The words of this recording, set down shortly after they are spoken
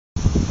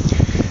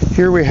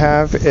Here we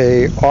have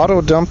a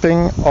auto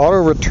dumping,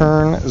 auto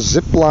return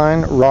zip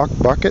line rock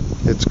bucket.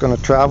 It's going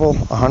to travel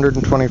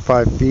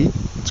 125 feet.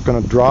 It's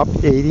going to drop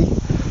 80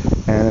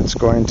 and it's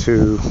going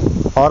to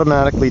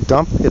automatically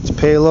dump its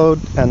payload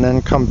and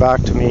then come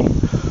back to me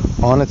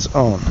on its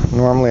own.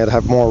 Normally I'd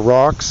have more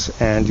rocks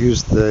and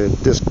use the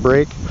disc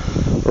brake.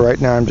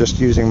 Right now I'm just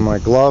using my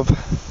glove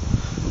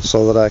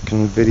so that I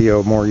can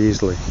video more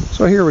easily.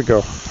 So here we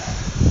go.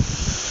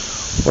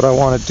 What I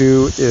want to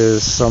do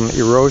is some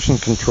erosion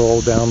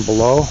control down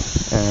below,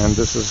 and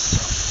this is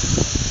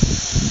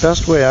the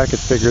best way I could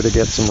figure to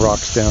get some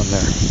rocks down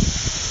there.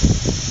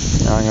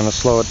 Now I'm going to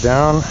slow it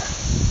down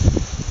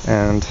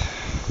and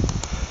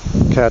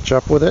catch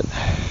up with it,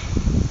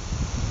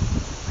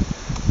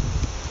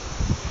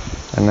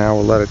 and now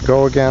we'll let it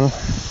go again.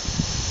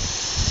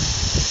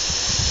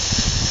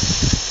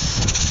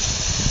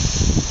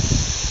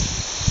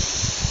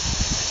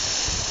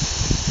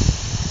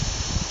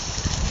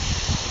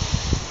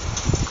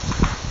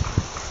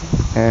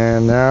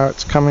 And now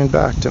it's coming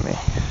back to me.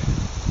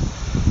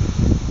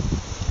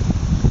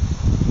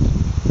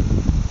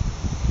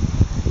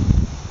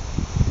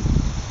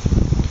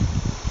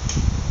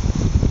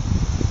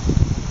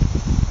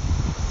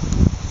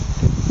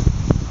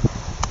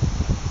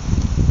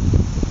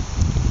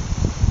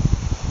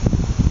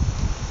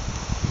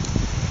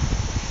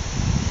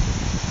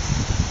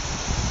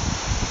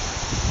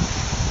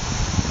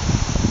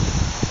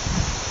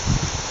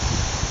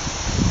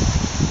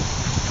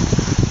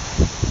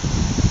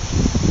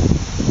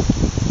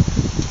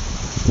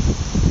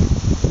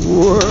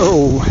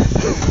 Whoa!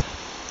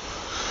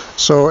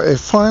 So a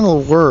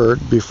final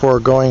word before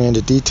going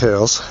into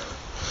details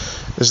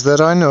is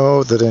that I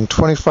know that in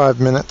 25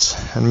 minutes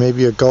and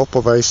maybe a gulp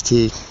of iced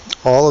tea,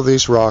 all of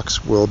these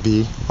rocks will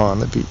be on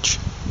the beach.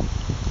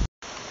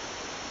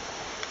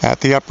 At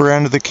the upper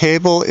end of the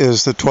cable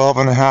is the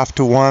 12.5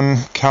 to 1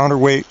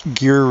 counterweight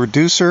gear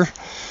reducer.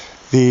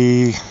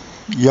 The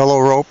yellow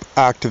rope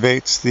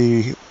activates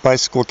the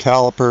bicycle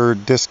caliper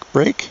disc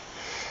brake,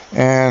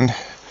 and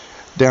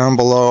down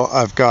below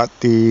I've got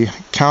the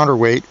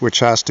counterweight, which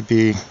has to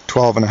be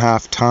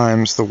 12.5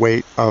 times the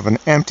weight of an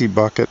empty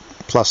bucket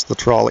plus the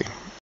trolley.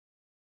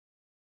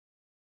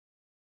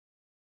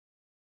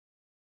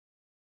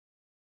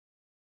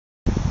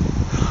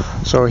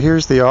 So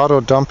here's the auto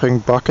dumping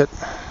bucket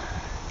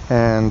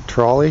and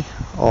trolley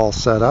all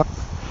set up.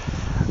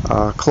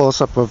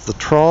 Close-up of the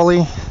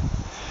trolley.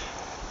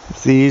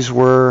 These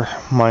were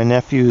my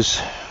nephew's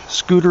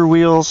scooter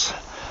wheels.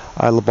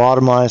 I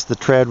lobotomized the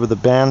tread with a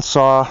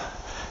bandsaw,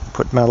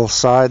 put metal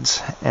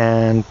sides,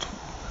 and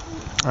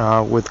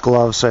with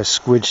gloves I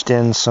squidged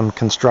in some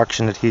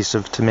construction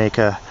adhesive to make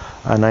a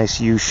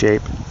nice U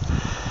shape.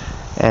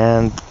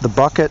 And the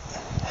bucket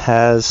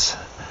has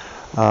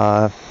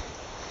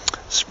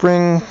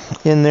spring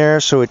in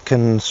there so it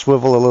can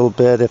swivel a little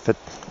bit if it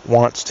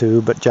wants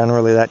to, but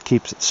generally that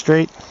keeps it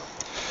straight.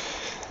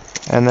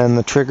 And then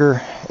the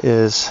trigger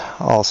is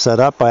all set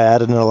up. I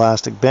added an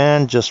elastic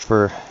band just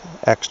for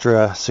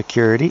extra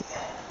security.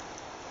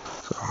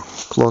 So,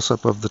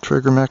 close-up of the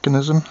trigger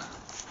mechanism,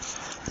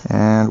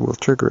 and we'll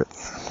trigger it.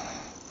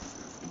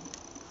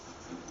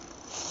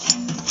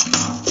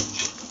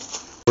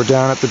 We're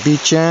down at the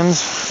beach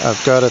end.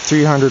 I've got a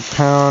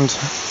 300-pound,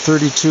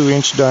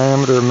 32-inch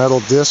diameter metal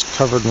disc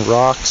covered in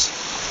rocks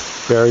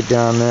buried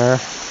down there.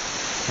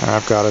 And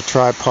I've got a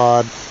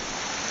tripod,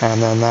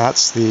 and then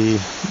that's the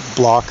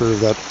blocker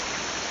that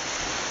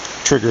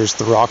triggers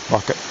the rock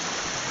bucket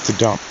to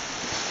dump.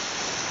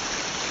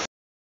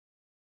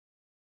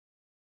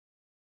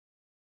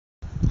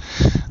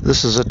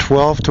 This is a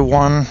 12 to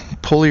 1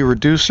 pulley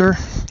reducer.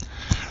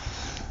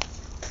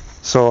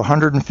 So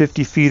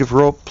 150 feet of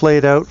rope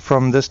played out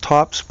from this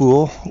top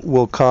spool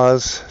will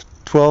cause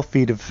 12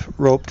 feet of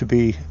rope to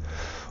be,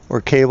 or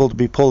cable to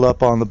be pulled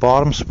up on the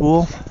bottom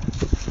spool.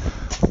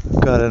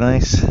 Got a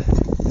nice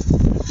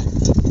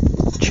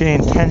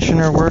chain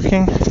tensioner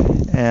working,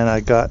 and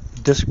I got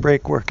disc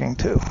brake working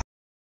too.